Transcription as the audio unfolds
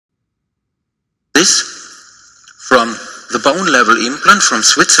this from the bone level implant from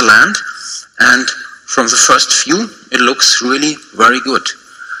Switzerland, and from the first view it looks really very good.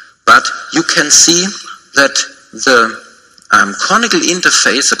 But you can see that the conical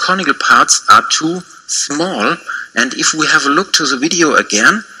interface, the conical parts are too small, and if we have a look to the video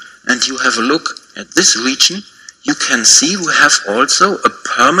again and you have a look at this region, you can see we have also a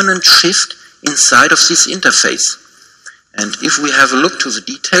permanent shift inside of this interface. And if we have a look to the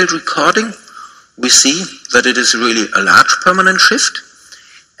detailed recording, we see that it is really a large permanent shift,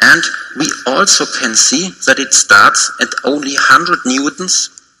 and we also can see that it starts at only 100 newtons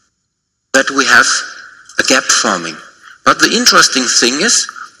that we have a gap forming. But the interesting thing is,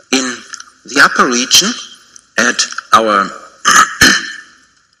 in the upper region at our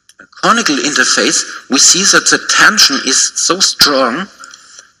conical interface, we see that the tension is so strong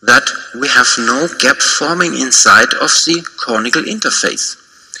that we have no gap forming inside of the conical interface.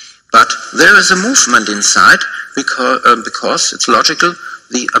 But there is a movement inside because it's logical,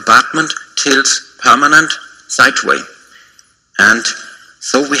 the abutment tilts permanent sideways. And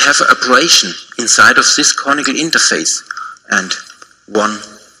so we have an abrasion inside of this conical interface. And one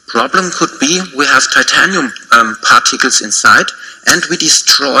problem could be we have titanium particles inside, and we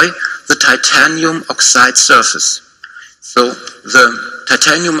destroy the titanium oxide surface. So the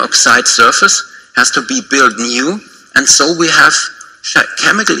titanium oxide surface has to be built new, and so we have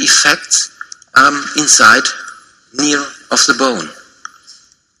chemical effects inside near of the bone.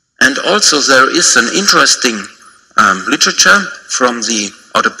 And also there is an interesting literature from the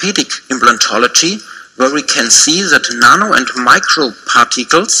orthopedic implantology where we can see that nano and micro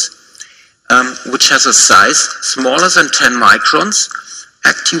particles, which has a size smaller than 10 microns,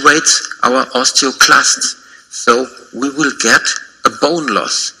 activates our osteoclasts. So we will get a bone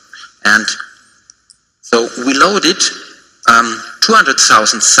loss. And so we loaded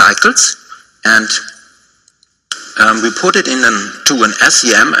 200,000 cycles, and we put it to an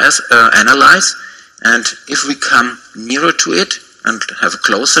SEM analyze, and if we come nearer to it and have a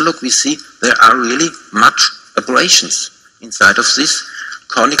closer look, we see there are really much abrasions inside of this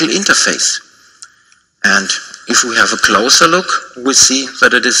conical interface. And if we have a closer look, we see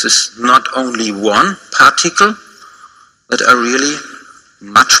that it is not only one particle, that are really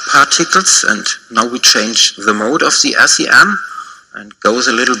much particles, and now we change the mode of the SEM and goes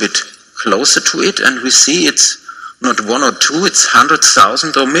a little bit closer to it, and we see it's not one or two, it's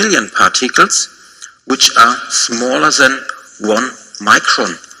 100,000 or million particles, which are smaller than 1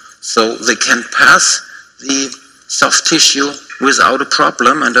 micron. So they can pass the soft tissue without a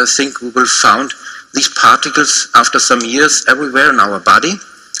problem, and I think we will find these particles after some years everywhere in our body.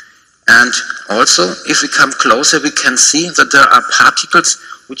 And also, if we come closer, we can see that there are particles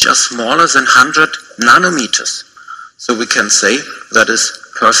which are smaller than 100 nanometers. So we can say that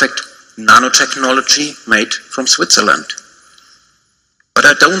is perfect nanotechnology made from Switzerland. But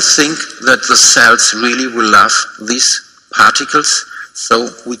I don't think that the cells really will love these particles, so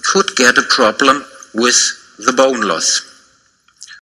we could get a problem with the bone loss.